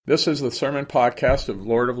This is the sermon podcast of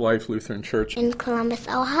Lord of Life Lutheran Church in Columbus,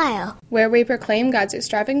 Ohio, where we proclaim God's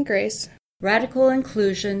extravagant grace, radical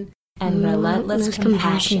inclusion, and relentless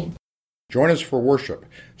compassion. Join us for worship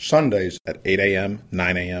Sundays at 8 a.m.,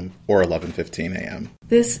 9 a.m., or 11:15 a.m.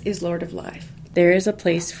 This is Lord of Life. There is a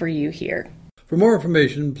place for you here. For more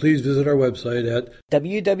information, please visit our website at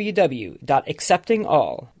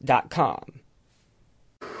www.acceptingall.com.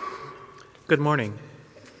 Good morning.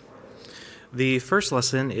 The first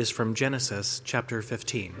lesson is from Genesis chapter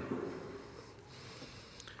 15.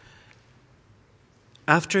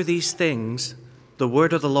 After these things, the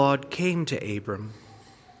word of the Lord came to Abram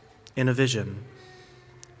in a vision.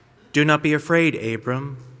 Do not be afraid,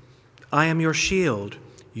 Abram. I am your shield.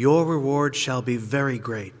 Your reward shall be very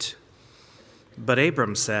great. But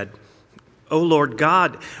Abram said, O Lord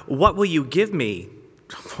God, what will you give me?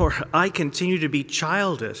 For I continue to be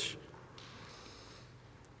childish.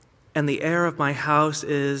 And the heir of my house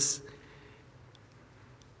is...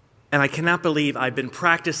 And I cannot believe I've been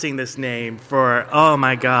practicing this name for, oh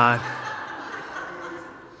my God.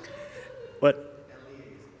 What?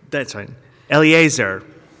 That's right. Eliezer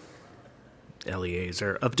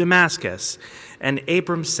of Damascus. And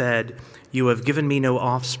Abram said, You have given me no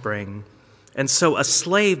offspring, and so a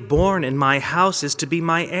slave born in my house is to be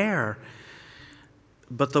my heir.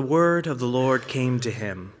 But the word of the Lord came to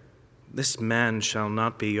him. This man shall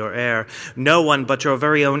not be your heir. No one but your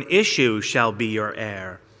very own issue shall be your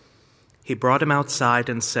heir. He brought him outside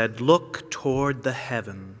and said, Look toward the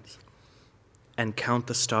heavens and count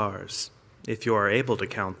the stars, if you are able to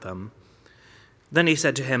count them. Then he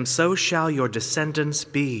said to him, So shall your descendants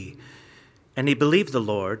be. And he believed the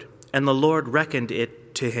Lord, and the Lord reckoned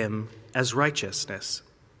it to him as righteousness.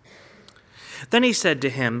 Then he said to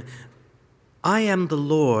him, I am the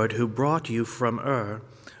Lord who brought you from Ur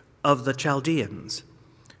of the Chaldeans,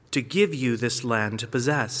 to give you this land to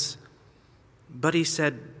possess. But he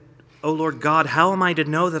said, O Lord God, how am I to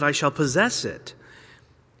know that I shall possess it?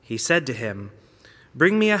 He said to him,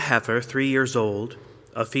 Bring me a heifer 3 years old,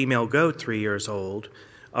 a female goat 3 years old,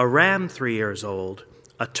 a ram 3 years old,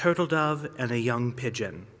 a turtle dove, and a young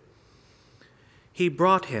pigeon. He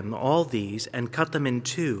brought him all these and cut them in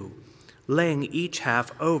two, laying each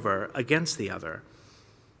half over against the other.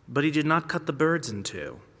 But he did not cut the birds in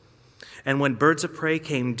two. And when birds of prey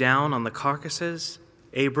came down on the carcasses,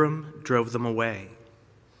 Abram drove them away.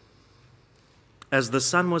 As the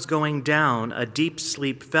sun was going down, a deep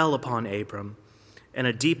sleep fell upon Abram, and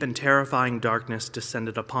a deep and terrifying darkness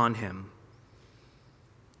descended upon him.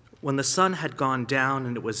 When the sun had gone down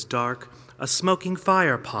and it was dark, a smoking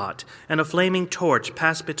fire pot and a flaming torch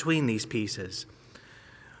passed between these pieces.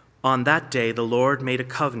 On that day the Lord made a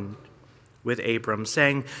covenant with Abram,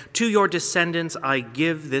 saying, To your descendants I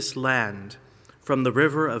give this land, from the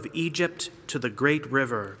river of Egypt to the great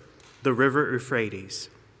river, the river Euphrates.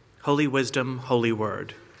 Holy wisdom, holy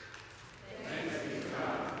word. Thanks be to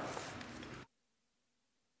God.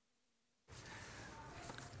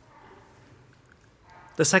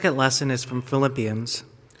 The second lesson is from Philippians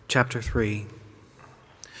chapter 3.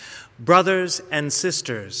 Brothers and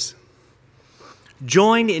sisters,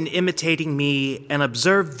 join in imitating me and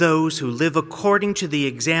observe those who live according to the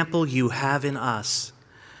example you have in us.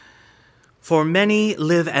 For many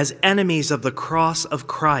live as enemies of the cross of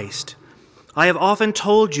Christ. I have often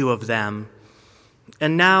told you of them,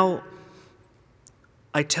 and now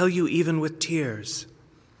I tell you even with tears.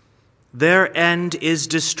 Their end is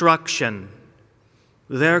destruction.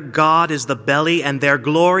 Their God is the belly, and their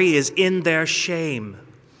glory is in their shame.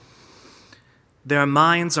 Their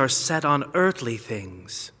minds are set on earthly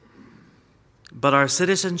things, but our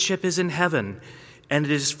citizenship is in heaven, and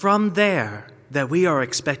it is from there that we are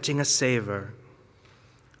expecting a Savior,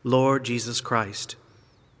 Lord Jesus Christ.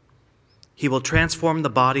 He will transform the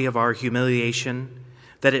body of our humiliation,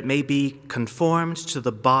 that it may be conformed to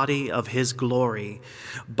the body of his glory,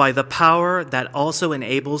 by the power that also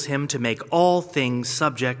enables him to make all things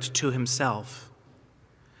subject to himself.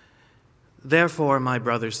 Therefore, my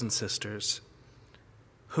brothers and sisters,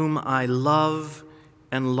 whom I love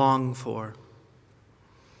and long for,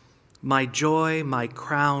 my joy, my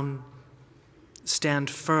crown, stand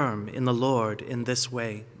firm in the Lord in this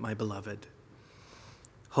way, my beloved.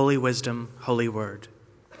 Holy wisdom, holy word.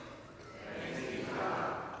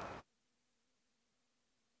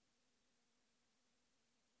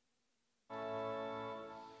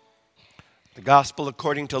 The Gospel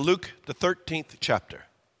according to Luke, the 13th chapter.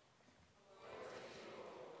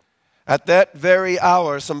 At that very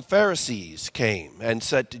hour, some Pharisees came and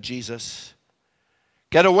said to Jesus,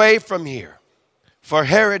 "Get away from here, for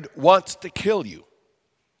Herod wants to kill you."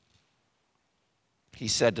 He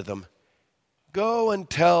said to them, Go and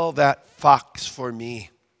tell that fox for me,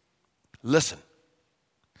 listen,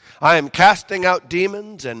 I am casting out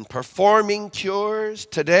demons and performing cures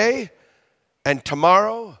today and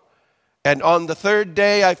tomorrow, and on the third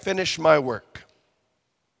day I finish my work.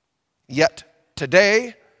 Yet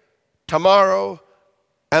today, tomorrow,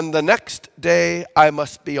 and the next day I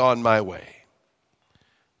must be on my way,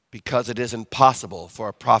 because it is impossible for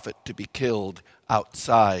a prophet to be killed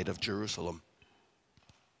outside of Jerusalem.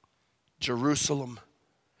 Jerusalem,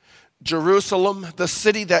 Jerusalem, the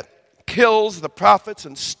city that kills the prophets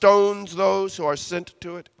and stones those who are sent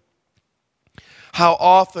to it. How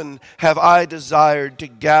often have I desired to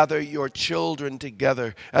gather your children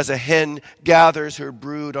together as a hen gathers her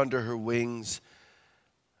brood under her wings,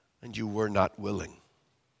 and you were not willing.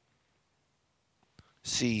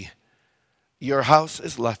 See, your house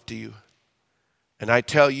is left to you, and I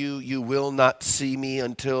tell you, you will not see me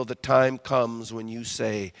until the time comes when you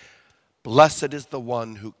say, blessed is the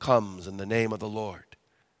one who comes in the name of the Lord.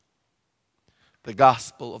 The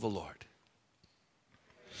gospel of the Lord.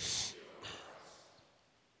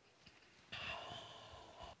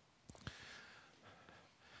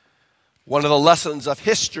 One of the lessons of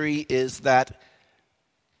history is that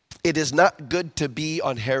it is not good to be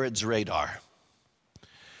on Herod's radar.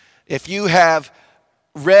 If you have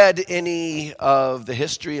read any of the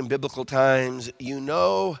history in biblical times, you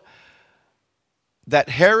know that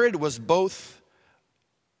Herod was both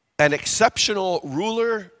an exceptional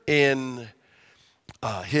ruler in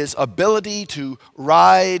his ability to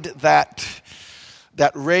ride that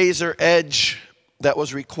razor edge that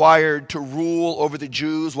was required to rule over the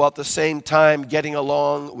Jews while at the same time getting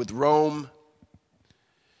along with Rome.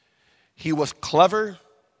 He was clever.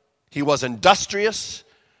 He was industrious.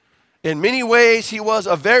 In many ways, he was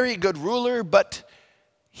a very good ruler, but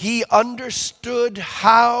he understood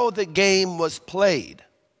how the game was played.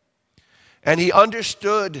 And he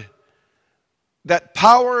understood that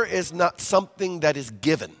power is not something that is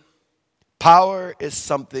given. Power is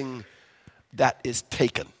something that is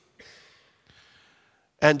taken.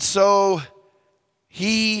 And so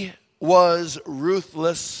he was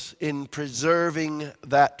ruthless in preserving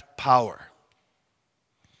that power.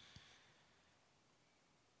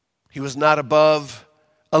 He was not above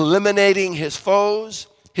eliminating his foes.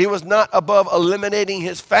 He was not above eliminating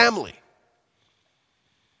his family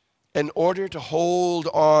in order to hold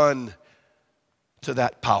on to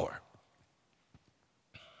that power.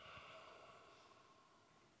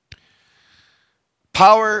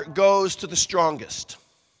 Power goes to the strongest.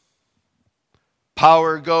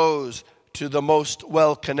 Power goes to the most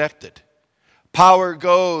well-connected. Power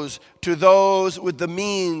goes to those with the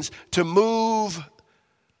means to move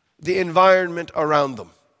the environment around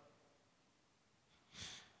them.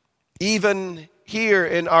 Even here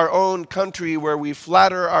in our own country, where we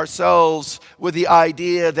flatter ourselves with the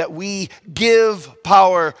idea that we give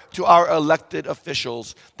power to our elected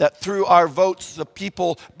officials, that through our votes the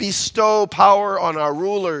people bestow power on our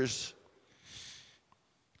rulers,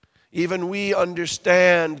 even we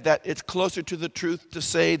understand that it's closer to the truth to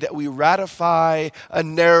say that we ratify a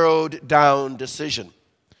narrowed down decision.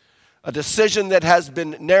 A decision that has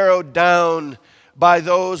been narrowed down by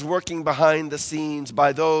those working behind the scenes,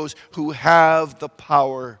 by those who have the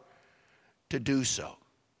power to do so.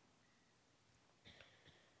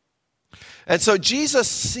 And so Jesus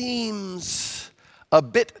seems a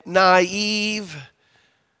bit naive,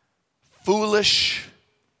 foolish,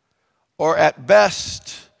 or at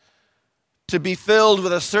best to be filled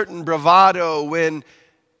with a certain bravado when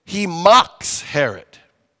he mocks Herod.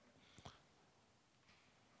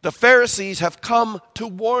 The Pharisees have come to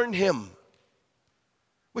warn him,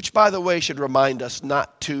 which, by the way, should remind us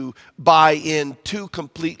not to buy in too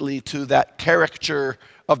completely to that caricature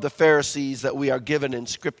of the Pharisees that we are given in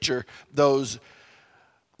Scripture, those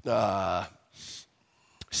snidely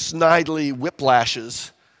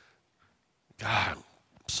whiplashes. God, I'm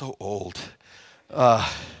so old.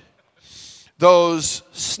 Those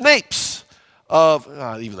snapes of,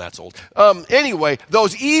 even that's old. Anyway,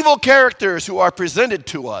 those evil characters who are presented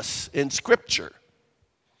to us in Scripture.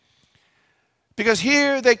 Because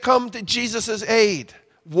here they come to Jesus' aid,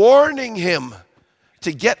 warning him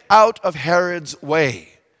to get out of Herod's way,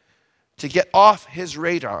 to get off his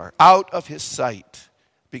radar, out of his sight,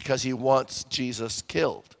 because he wants Jesus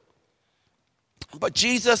killed. But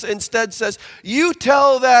Jesus instead says, you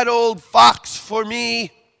tell that old fox for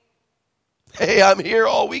me. Hey, I'm here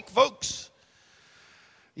all week, folks.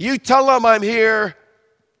 You tell him I'm here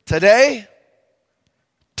today,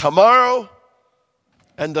 tomorrow,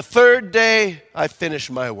 and the third day I finish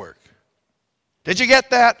my work. Did you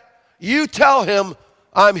get that? You tell him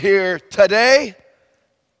I'm here today,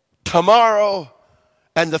 tomorrow,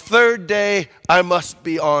 and the third day I must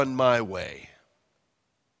be on my way.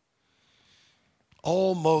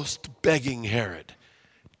 Almost begging Herod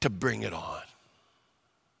to bring it on.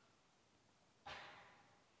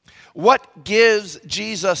 What gives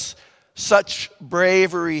Jesus such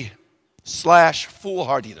bravery /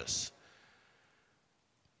 foolhardiness?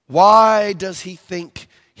 Why does he think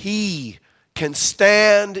he can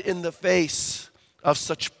stand in the face of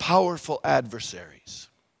such powerful adversaries?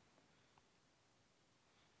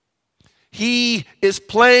 He is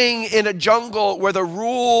playing in a jungle where the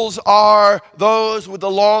rules are those with the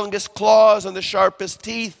longest claws and the sharpest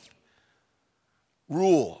teeth.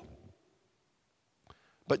 Rule.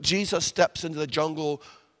 But Jesus steps into the jungle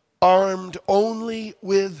armed only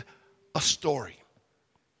with a story.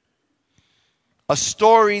 A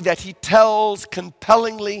story that he tells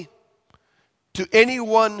compellingly to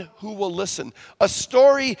anyone who will listen. A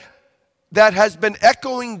story that has been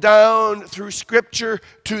echoing down through Scripture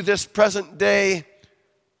to this present day.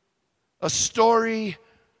 A story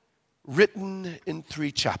written in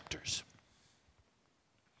 3 chapters.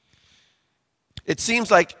 It seems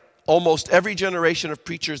like almost every generation of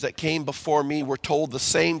preachers that came before me were told the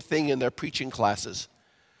same thing in their preaching classes.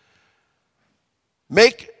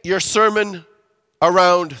 Make your sermon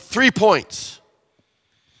around 3 points.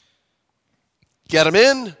 Get them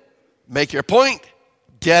in, make your point,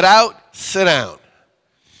 get out, sit down.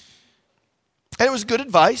 And it was good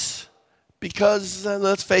advice because,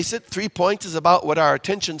 let's face it, 3 points is about what our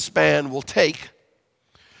attention span will take.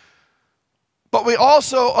 But we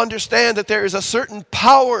also understand that there is a certain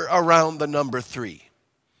power around the number 3.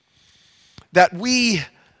 That we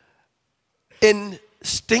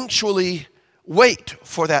instinctually wait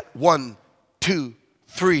for that 1, 2,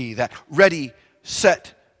 3, that ready,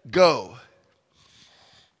 set, go.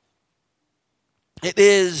 It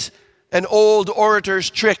is an old orator's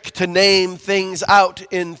trick to name things out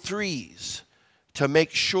in 3s to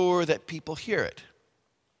make sure that people hear it.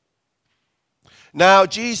 Now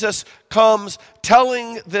Jesus comes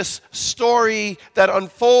telling this story that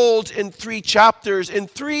unfolds in 3 chapters, in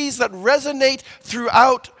 3s that resonate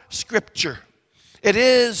throughout Scripture. It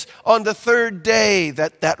is on the 3rd day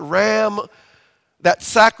that ram, that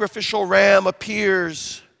sacrificial ram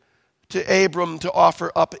appears to Abram to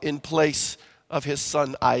offer up in place of his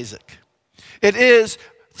son Isaac. It is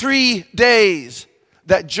 3 days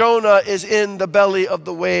that Jonah is in the belly of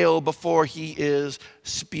the whale before he is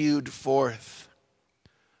spewed forth.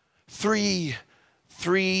 3,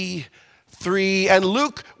 3, 3. And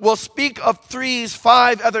Luke will speak of 3s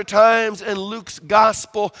 5 other times in Luke's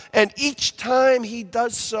gospel. And each time he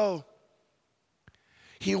does so,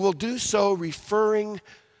 he will do so referring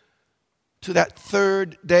to that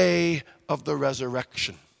 3rd day of the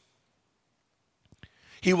resurrection.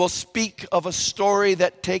 He will speak of a story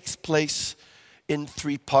that takes place in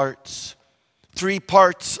 3 parts. 3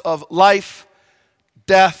 parts of life,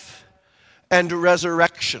 death, and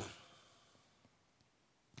resurrection.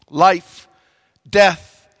 Life,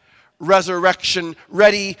 death, resurrection,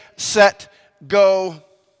 ready, set, go.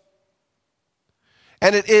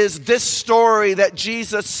 And it is this story that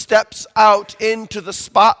Jesus steps out into the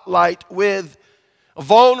spotlight with,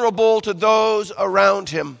 vulnerable to those around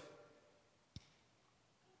him.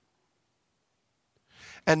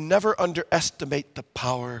 And never underestimate the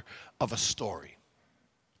power of a story.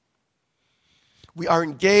 We are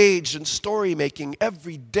engaged in story making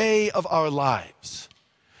every day of our lives.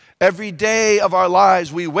 Every day of our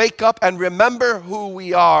lives, we wake up and remember who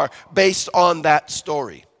we are based on that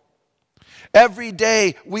story. Every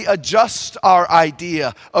day, we adjust our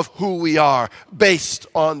idea of who we are based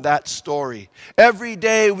on that story. Every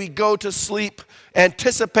day, we go to sleep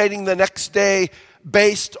anticipating the next day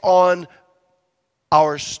based on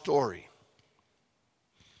our story.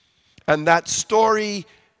 And that story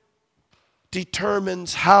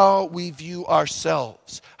determines how we view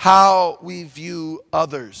ourselves, how we view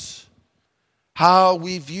others, how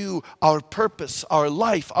we view our purpose, our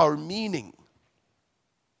life, our meaning.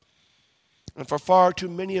 And for far too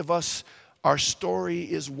many of us, our story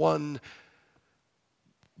is one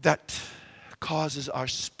that causes our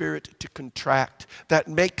spirit to contract, that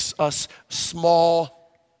makes us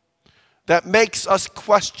small, that makes us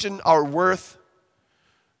question our worth,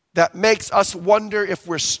 that makes us wonder if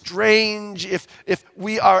we're strange, if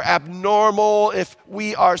we are abnormal, if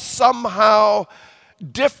we are somehow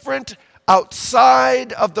different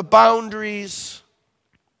outside of the boundaries.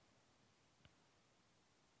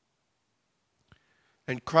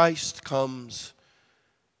 And Christ comes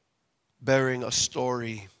bearing a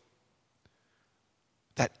story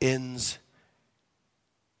that ends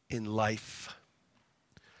in life.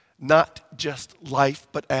 not just life,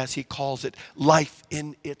 but as he calls it, life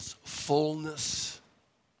in its fullness.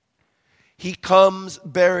 He comes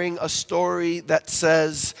bearing a story that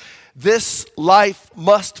says, this life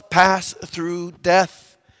must pass through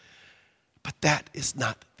death, but that is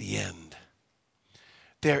not the end.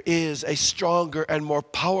 There is a stronger and more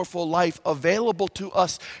powerful life available to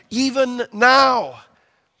us even now,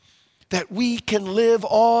 that we can live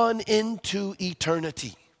on into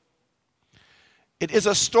eternity. It is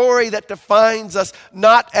a story that defines us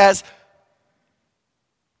not as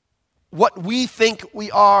what we think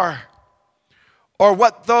we are, or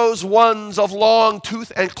what those ones of long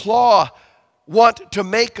tooth and claw want to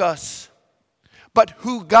make us, but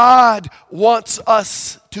who God wants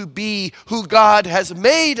us to be, who God has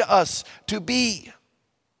made us to be.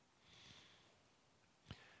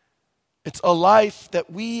 It's a life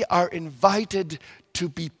that we are invited to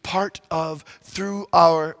be part of through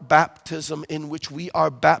our baptism, in which we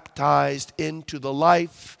are baptized into the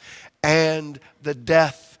life and the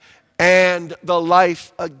death and the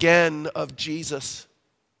life again of Jesus.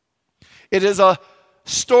 It is a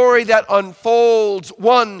story that unfolds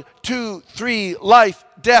 1, 2, 3, life,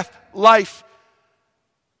 death, life,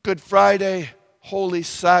 Good Friday, Holy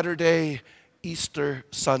Saturday, Easter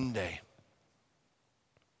Sunday.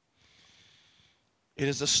 It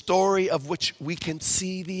is a story of which we can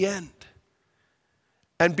see the end.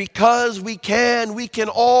 And because we can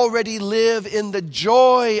already live in the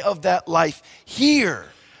joy of that life here,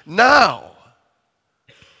 now.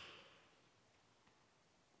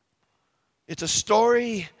 It's a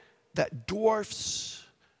story that dwarfs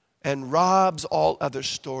and robs all other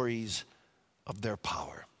stories of their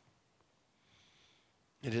power.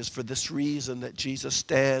 It is for this reason that Jesus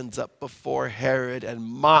stands up before Herod and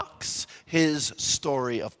mocks his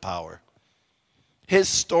story of power, his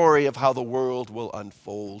story of how the world will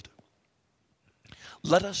unfold.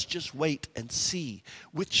 Let us just wait and see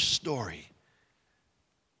which story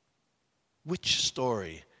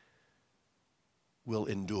will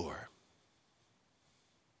endure.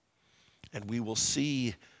 And we will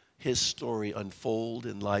see his story unfold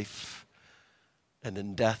in life and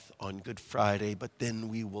in death on Good Friday, but then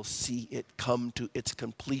we will see it come to its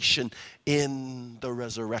completion in the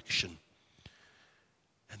resurrection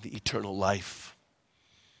and the eternal life.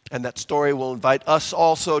 And that story will invite us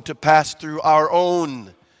also to pass through our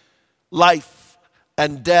own life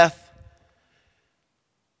and death,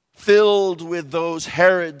 filled with those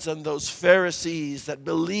Herods and those Pharisees that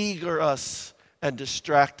beleaguer us and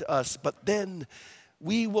distract us. But then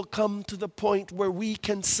we will come to the point where we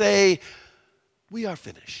can say, we are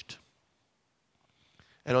finished.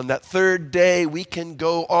 And on that third day, we can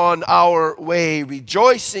go on our way,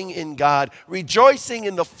 rejoicing in God, rejoicing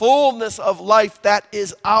in the fullness of life that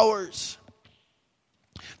is ours.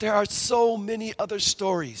 There are so many other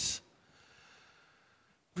stories,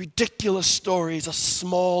 ridiculous stories of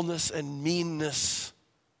smallness and meanness,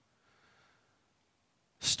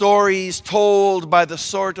 stories told by the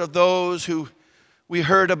sort of those who we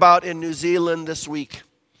heard about in New Zealand this week,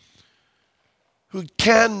 who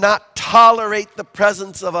cannot tolerate the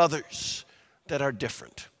presence of others that are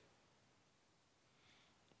different,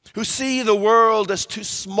 who see the world as too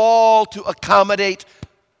small to accommodate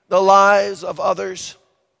the lives of others,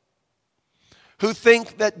 who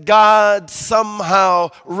think that God somehow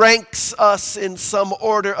ranks us in some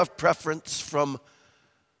order of preference from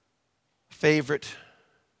favorite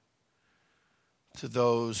to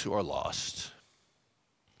those who are lost.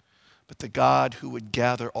 But the God who would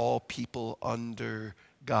gather all people under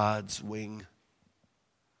God's wing.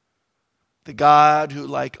 The God who,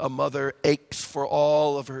 like a mother, aches for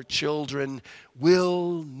all of her children,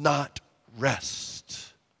 will not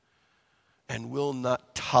rest and will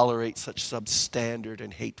not tolerate such substandard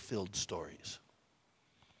and hate-filled stories,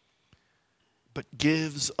 but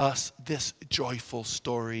gives us this joyful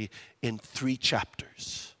story in 3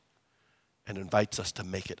 chapters and invites us to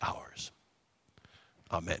make it ours.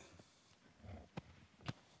 Amen.